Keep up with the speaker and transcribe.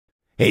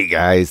Hey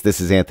guys,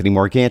 this is Anthony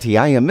Morganti.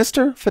 I am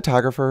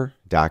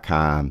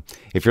MrPhotographer.com.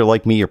 If you're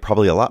like me, you're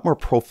probably a lot more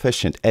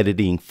proficient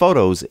editing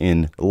photos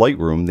in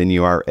Lightroom than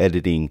you are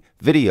editing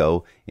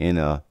video in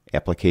an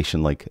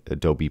application like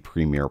Adobe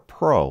Premiere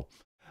Pro.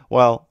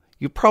 Well,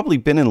 you've probably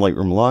been in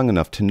Lightroom long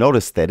enough to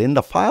notice that in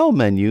the File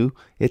menu,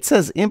 it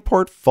says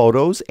Import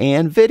Photos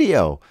and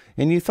Video.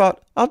 And you thought,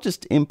 I'll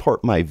just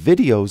import my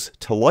videos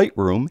to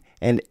Lightroom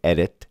and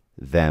edit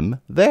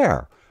them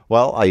there.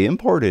 Well, I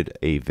imported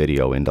a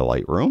video into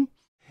Lightroom.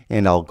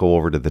 And I'll go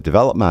over to the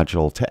Develop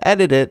module to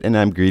edit it, and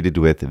I'm greeted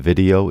with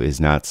video is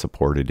not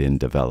supported in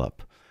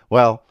Develop.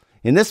 Well,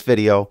 in this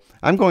video,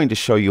 I'm going to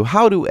show you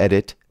how to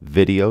edit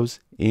videos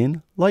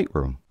in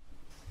Lightroom.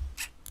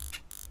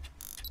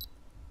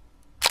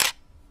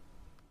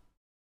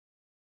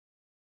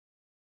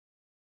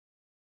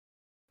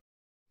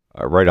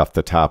 Right off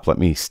the top, let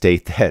me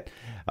state that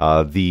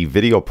the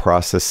video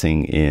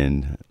processing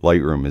in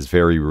Lightroom is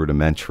very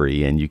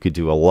rudimentary, and you could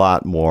do a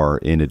lot more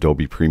in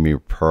Adobe Premiere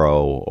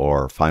Pro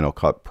or Final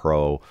Cut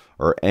Pro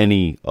or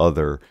any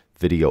other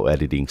video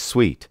editing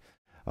suite.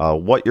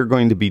 What you're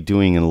going to be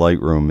doing in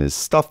Lightroom is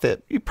stuff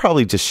that you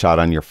probably just shot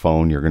on your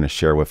phone, you're going to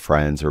share with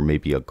friends, or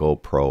maybe a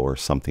GoPro or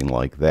something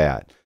like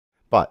that.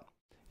 But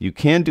you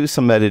can do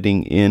some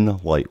editing in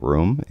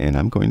Lightroom, and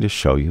I'm going to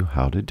show you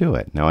how to do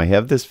it. Now, I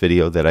have this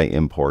video that I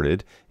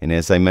imported, and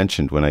as I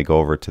mentioned, when I go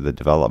over to the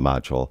Develop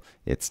module,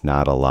 it's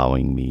not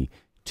allowing me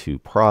to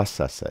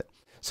process it.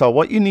 So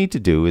what you need to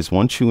do is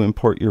once you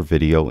import your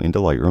video into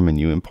Lightroom, and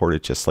you import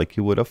it just like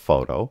you would a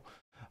photo,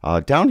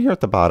 down here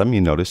at the bottom,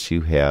 you notice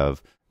you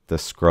have the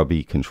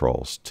scrubby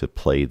controls to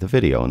play the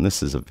video, and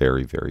this is a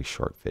very, very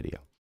short video.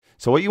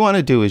 So what you want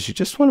to do is you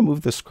just want to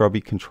move the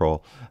scrubby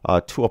control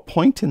to a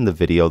point in the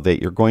video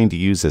that you're going to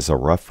use as a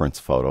reference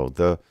photo.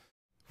 The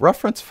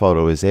reference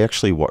photo is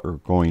actually what we're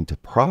going to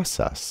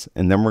process,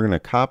 and then we're going to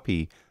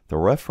copy the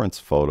reference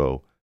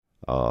photo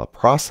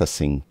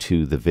processing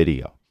to the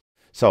video.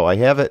 So I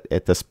have it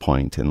at this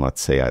point, and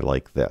let's say I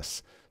like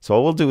this. So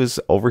what we'll do is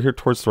over here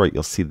towards the right,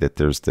 you'll see that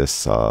there's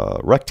this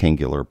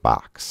rectangular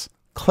box.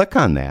 Click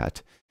on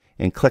that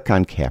and click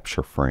on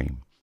Capture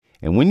Frame.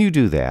 And when you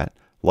do that,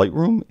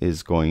 Lightroom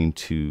is going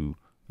to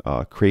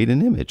create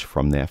an image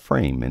from that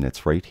frame, and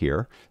it's right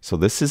here. So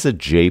this is a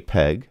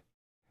JPEG,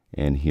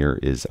 and here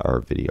is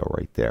our video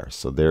right there.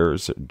 So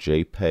there's a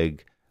JPEG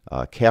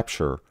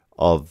capture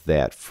of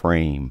that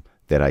frame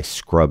that I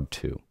scrubbed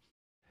to.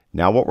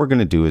 Now what we're going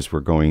to do is we're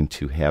going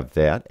to have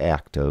that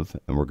active,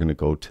 and we're going to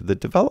go to the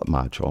Develop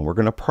module, and we're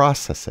going to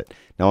process it.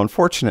 Now,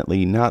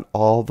 unfortunately, not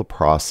all the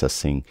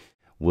processing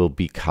will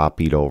be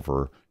copied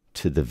over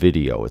to the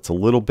video. It's a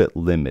little bit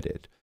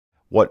limited.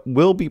 What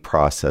will be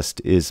processed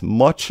is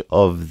much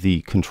of the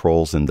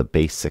controls in the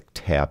basic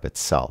tab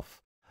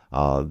itself.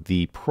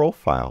 The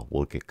profile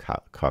will get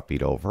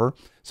copied over.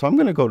 So I'm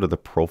going to go to the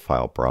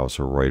profile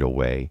browser right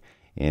away.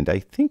 And I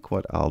think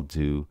what I'll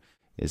do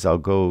is I'll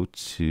go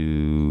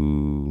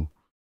to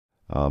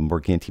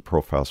Morganti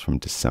profiles from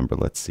December.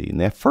 Let's see. And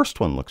that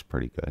first one looks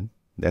pretty good.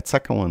 That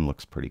second one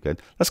looks pretty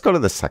good. Let's go to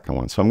the second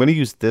one. So I'm going to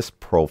use this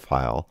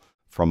profile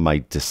from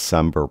my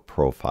December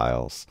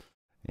profiles.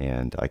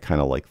 And I kind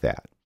of like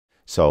that.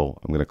 So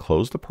I'm going to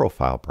close the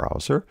profile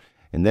browser,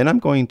 and then I'm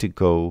going to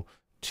go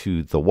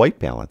to the white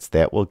balance.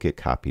 That will get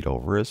copied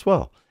over as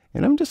well.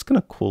 And I'm just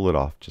going to cool it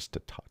off just a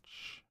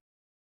touch.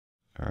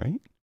 All right.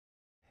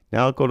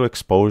 Now I'll go to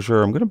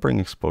exposure. I'm going to bring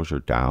exposure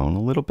down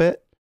a little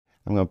bit.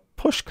 I'm going to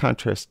push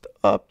contrast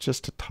up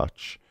just a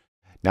touch.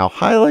 Now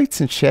highlights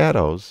and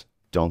shadows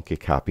don't get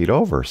copied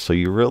over. So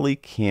you really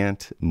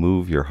can't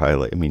move your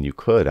highlight. I mean, you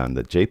could on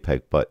the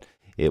JPEG, but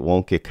it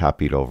won't get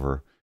copied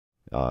over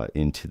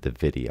into the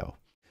video.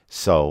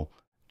 So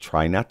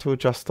try not to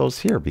adjust those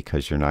here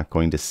because you're not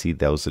going to see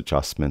those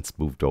adjustments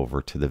moved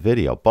over to the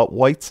video. But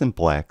whites and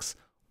blacks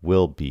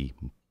will be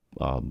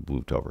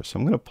moved over. So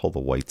I'm going to pull the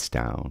whites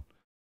down.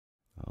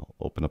 I'll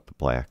open up the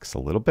blacks a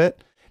little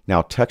bit.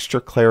 Now texture,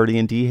 clarity,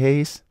 and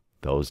dehaze,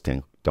 those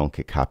don't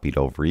get copied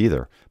over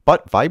either.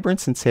 But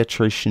vibrance and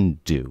saturation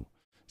do.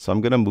 So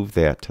I'm going to move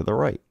that to the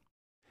right.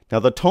 Now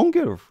the tone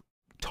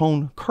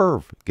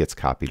curve gets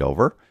copied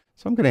over.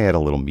 So I'm going to add a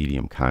little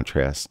medium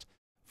contrast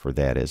for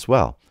that as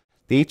well.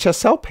 The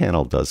HSL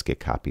panel does get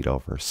copied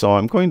over. So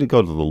I'm going to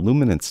go to the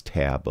luminance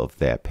tab of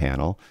that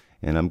panel,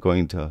 and I'm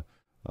going to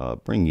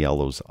bring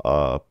yellows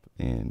up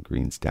and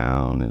greens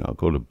down, and I'll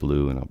go to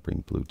blue, and I'll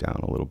bring blue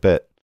down a little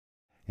bit.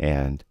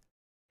 And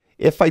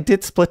if I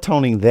did split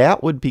toning,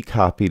 that would be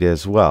copied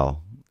as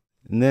well.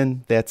 And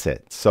then that's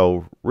it.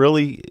 So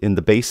really in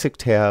the basic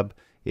tab,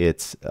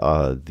 it's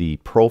the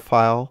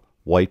profile,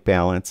 white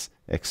balance,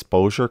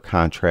 exposure,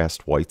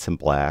 contrast, whites and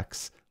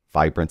blacks,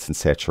 vibrance and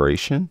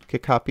saturation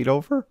get copied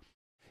over.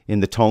 In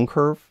the tone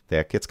curve,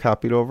 that gets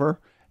copied over.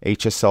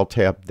 HSL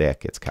tab, that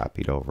gets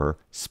copied over.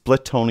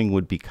 Split toning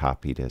would be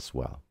copied as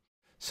well.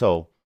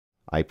 So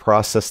I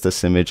processed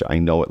this image. I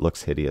know it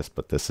looks hideous,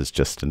 but this is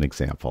just an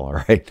example,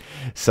 all right?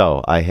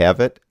 So I have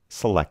it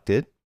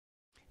selected.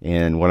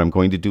 And what I'm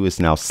going to do is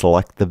now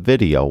select the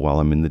video while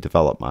I'm in the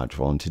develop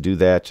module. And to do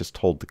that, just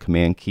hold the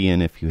command key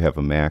in if you have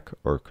a Mac,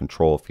 or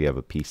control if you have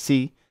a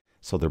PC.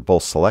 So they're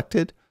both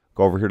selected.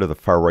 Go over here to the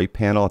far right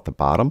panel at the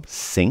bottom,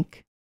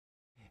 sync.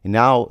 And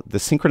now the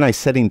synchronize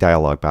setting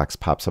dialog box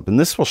pops up, and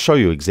this will show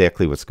you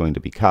exactly what's going to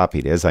be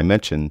copied. As I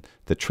mentioned,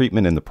 the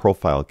treatment and the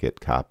profile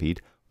get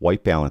copied.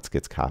 White balance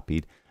gets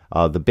copied.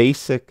 The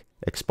basic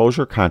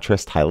exposure,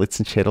 contrast, highlights,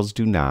 and shadows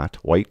do not.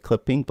 White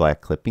clipping,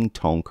 black clipping,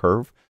 tone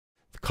curve.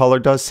 The color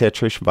does,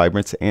 saturation,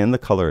 vibrance, and the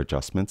color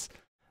adjustments.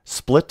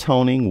 Split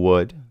toning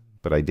would,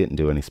 but I didn't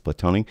do any split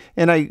toning.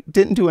 And I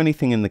didn't do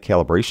anything in the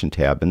calibration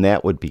tab, and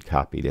that would be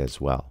copied as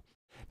well.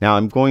 Now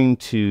I'm going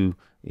to,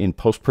 in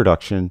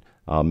post-production,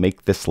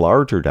 make this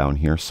larger down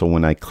here. So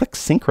when I click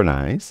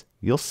synchronize,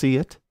 you'll see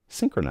it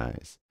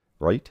synchronize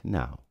right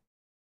now.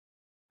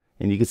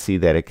 And you can see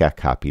that it got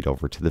copied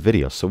over to the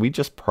video. So we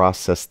just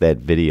processed that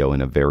video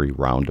in a very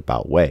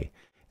roundabout way.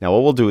 Now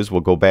what we'll do is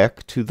we'll go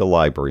back to the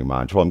library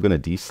module. I'm going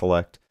to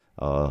deselect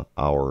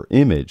our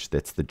image,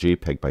 that's the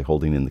JPEG, by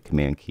holding in the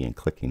command key and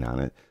clicking on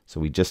it. So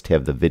we just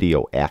have the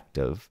video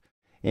active.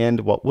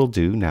 And what we'll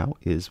do now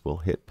is we'll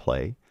hit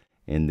play,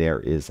 and there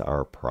is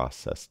our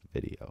processed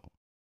video.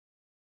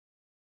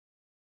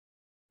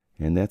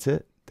 And that's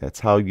it.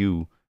 That's how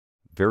you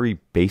very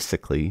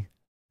basically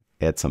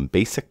add some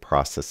basic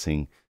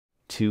processing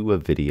to a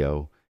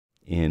video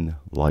in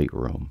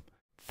Lightroom.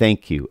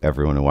 Thank you,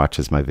 everyone who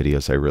watches my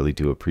videos. I really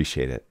do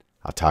appreciate it.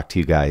 I'll talk to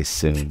you guys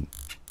soon.